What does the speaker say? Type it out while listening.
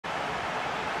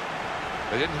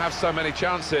They didn't have so many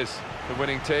chances, the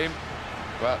winning team,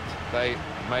 but they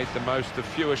made the most of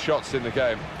fewer shots in the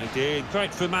game. They did.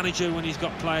 Great for a manager when he's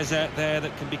got players out there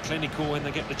that can be clinical when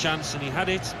they get the chance, and he had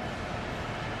it.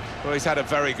 Well, he's had a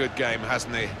very good game,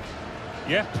 hasn't he?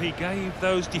 Yep, he gave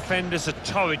those defenders a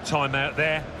torrid time out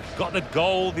there. Got the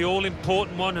goal, the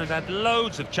all-important one, and had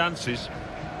loads of chances.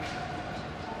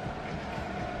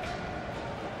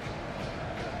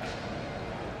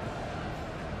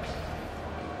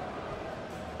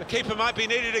 The keeper might be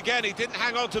needed again. He didn't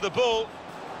hang on to the ball.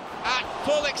 At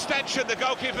full extension, the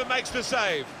goalkeeper makes the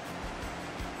save.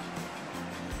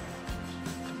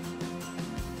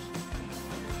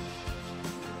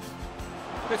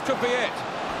 This could be it.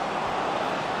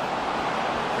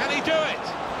 Can he do it?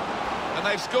 And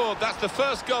they've scored. That's the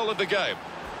first goal of the game.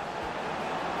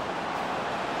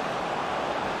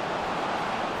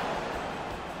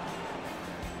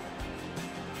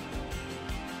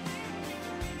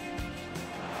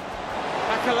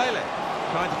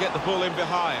 Trying to get the ball in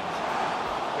behind.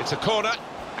 It's a corner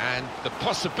and the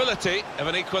possibility of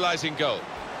an equalising goal.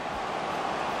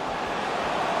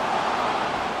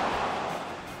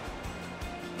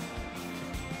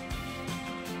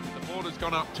 The board has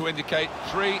gone up to indicate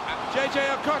 3. JJ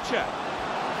Okocha.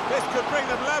 This could bring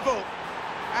them level.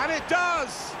 And it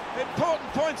does! Important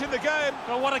point in the game.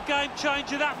 Oh, what a game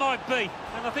changer that might be.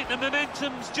 And I think the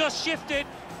momentum's just shifted.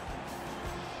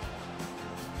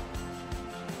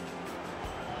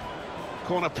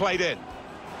 Corner played in.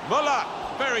 Muller,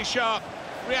 very sharp.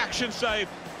 Reaction save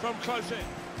from close in.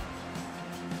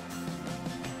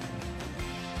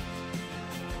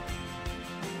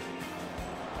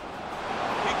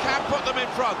 He can put them in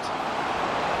front.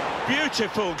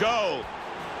 Beautiful goal.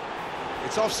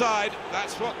 It's offside.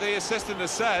 That's what the assistant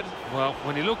has said. Well,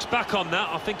 when he looks back on that,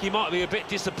 I think he might be a bit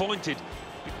disappointed.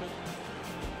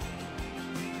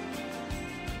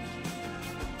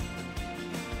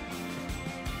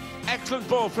 Excellent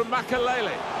ball from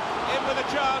Makalele. In with a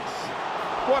chance.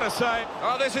 What a save.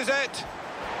 Oh, this is it.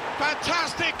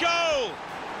 Fantastic goal.